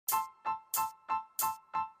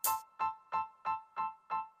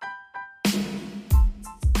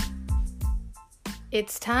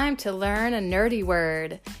It's time to learn a nerdy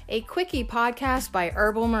word, a quickie podcast by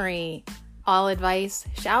Herbal Marie. All advice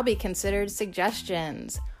shall be considered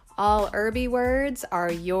suggestions. All herby words are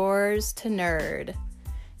yours to nerd.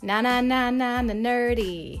 Na na na na na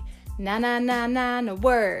nerdy. Na na na na na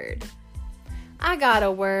word. I got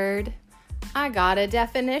a word. I got a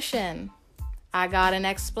definition. I got an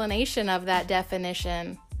explanation of that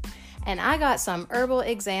definition. And I got some herbal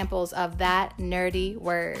examples of that nerdy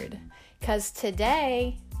word. 'Cause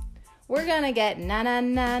today, we're gonna get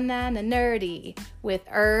na-na-na-na nerdy with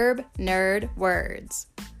herb nerd words.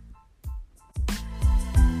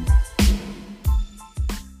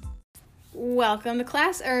 Welcome to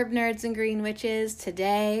class, herb nerds and green witches.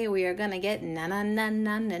 Today, we are gonna get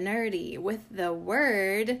na-na-na-na nerdy with the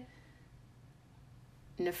word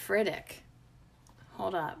nephritic.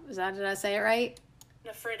 Hold up, did I say it right?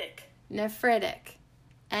 Nephritic. Nephritic.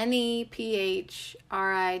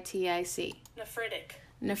 Nephritic.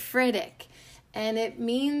 Nephritic. And it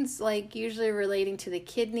means like usually relating to the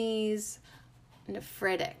kidneys.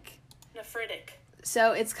 Nephritic.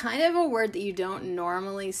 So it's kind of a word that you don't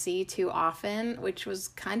normally see too often, which was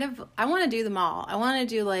kind of, I want to do them all. I want to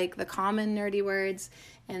do like the common nerdy words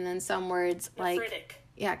and then some words like,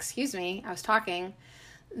 yeah, excuse me, I was talking.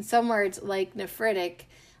 And some words like nephritic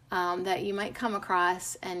that you might come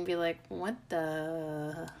across and be like, what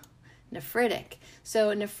the... Nephritic.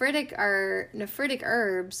 So nephritic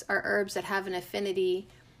herbs are herbs that have an affinity,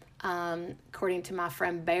 according to my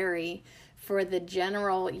friend Barry, for the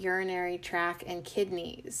general urinary tract and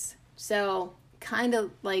kidneys. So kind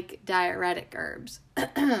of like diuretic herbs.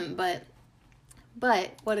 but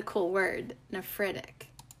what a cool word, nephritic.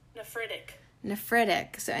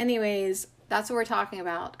 So anyways, that's what we're talking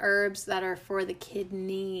about. Herbs that are for the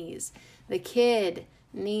kidneys. The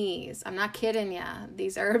kidneys. I'm not kidding ya.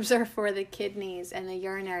 These herbs are for the kidneys and the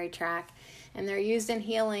urinary tract, and they're used in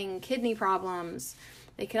healing kidney problems.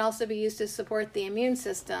 They can also be used to support the immune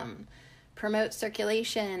system, promote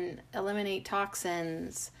circulation, eliminate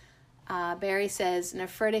toxins. Barry says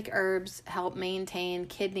nephritic herbs help maintain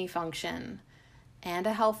kidney function and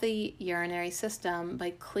a healthy urinary system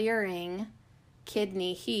by clearing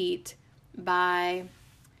kidney heat by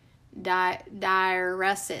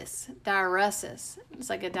diuresis. It's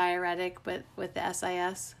like a diuretic, but with the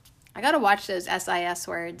SIS. I gotta watch those SIS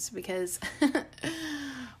words because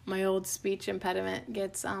my old speech impediment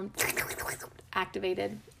gets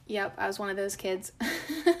activated. Yep, I was one of those kids.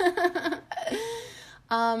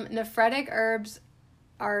 Nephritic herbs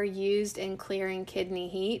are used in clearing kidney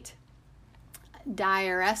heat,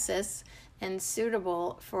 diuresis, and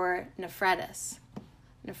suitable for nephritis.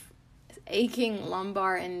 Aching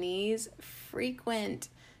lumbar and knees, frequent.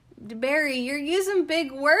 Barry, you're using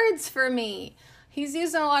big words for me. He's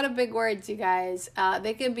using a lot of big words, you guys.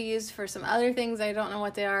 They could be used for some other things. I don't know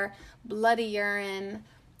what they are. Bloody urine,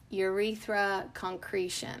 urethra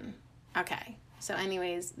concretion. Okay. So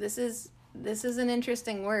anyways, this is an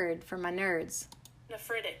interesting word for my nerds.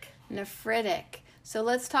 Nephritic. So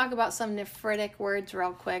let's talk about some nephritic words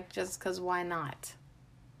real quick, just because why not?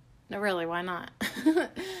 No, really, why not?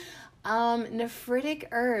 Nephritic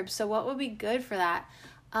herbs. So what would be good for that?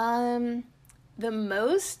 The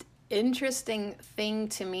most interesting thing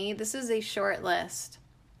to me, this is a short list.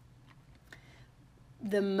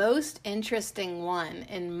 The most interesting one,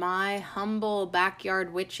 in my humble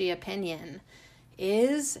backyard witchy opinion,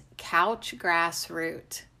 is couch grass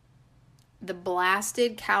root. The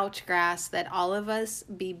blasted couch grass that all of us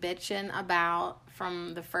be bitching about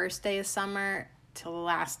from the first day of summer till the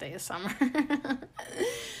last day of summer.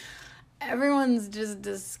 Everyone's just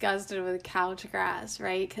disgusted with couch grass,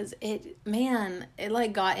 right? Because it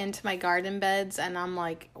like got into my garden beds, and I'm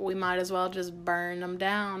like, we might as well just burn them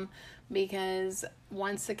down, because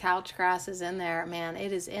once the couch grass is in there, man,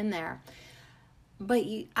 it is in there. But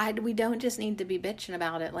we don't just need to be bitching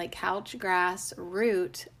about it. Like, couch grass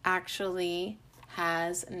root actually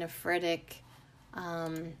has nephritic.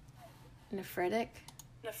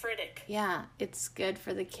 Yeah, it's good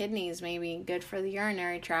for the kidneys, maybe good for the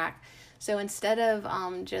urinary tract. So instead of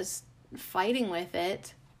just fighting with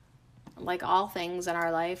it, like all things in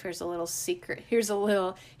our life, here's a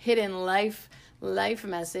little hidden life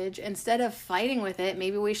message. Instead of fighting with it,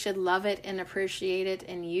 maybe we should love it and appreciate it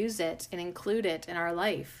and use it and include it in our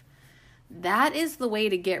life. That is the way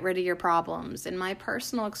to get rid of your problems. In my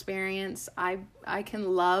personal experience, I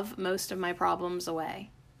can love most of my problems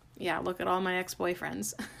away. Yeah, look at all my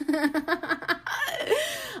ex-boyfriends.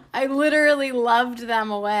 I literally loved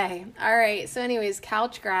them away. All right, so anyways,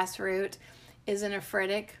 couch grass root is a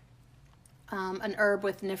nephritic, an herb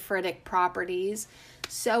with nephritic properties.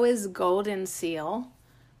 So is golden seal,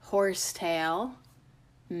 horsetail,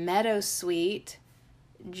 meadowsweet,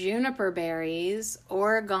 juniper berries,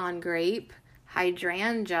 Oregon grape,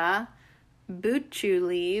 hydrangea, buchu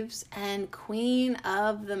leaves, and queen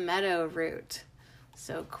of the meadow root.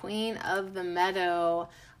 So queen of the meadow,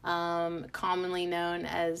 commonly known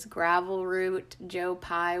as gravel root, Joe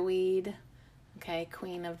Pye weed. Okay,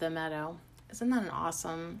 queen of the meadow. Isn't that an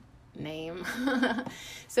awesome name?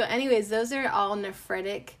 So anyways, those are all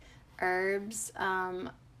nephritic herbs,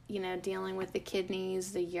 dealing with the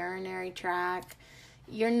kidneys, the urinary tract.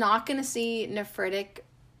 You're not going to see nephritic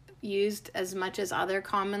used as much as other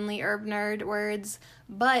commonly herb nerd words,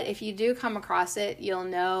 but if you do come across it, you'll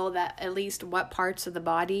know that at least what parts of the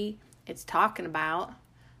body it's talking about.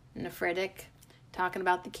 Nephritic, talking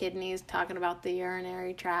about the kidneys, talking about the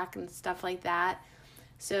urinary tract and stuff like that.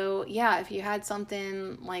 So yeah, if you had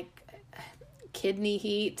something like kidney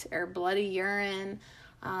heat or bloody urine,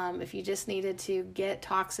 if you just needed to get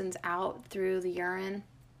toxins out through the urine,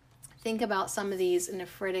 think about some of these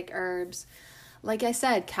nephritic herbs. Like I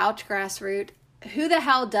said, couchgrass root. Who the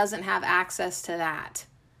hell doesn't have access to that?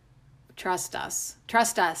 Trust us.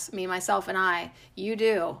 Trust us, me, myself, and I. You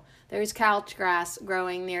do. There's couchgrass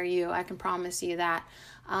growing near you. I can promise you that.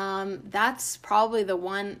 That's probably the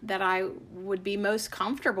one that I would be most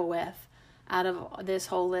comfortable with out of this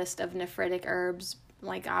whole list of nephritic herbs.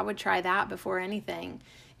 Like, I would try that before anything.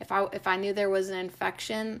 If I knew there was an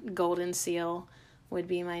infection, golden seal would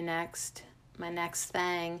be my next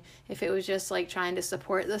thing. If it was just like trying to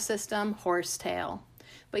support the system, horsetail.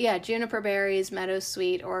 But yeah, juniper berries,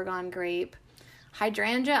 meadowsweet, Oregon grape,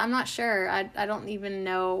 hydrangea. I'm not sure. I don't even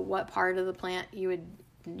know what part of the plant you would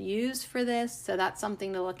use for this, so that's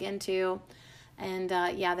something to look into. And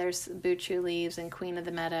there's buchu leaves and queen of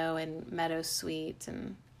the meadow and meadowsweet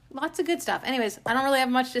and lots of good stuff. Anyways, I don't really have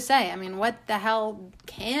much to say. I mean, what the hell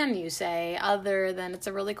can you say other than it's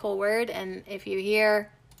a really cool word, and if you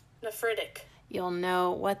hear nephritic, you'll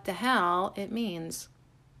know what the hell it means.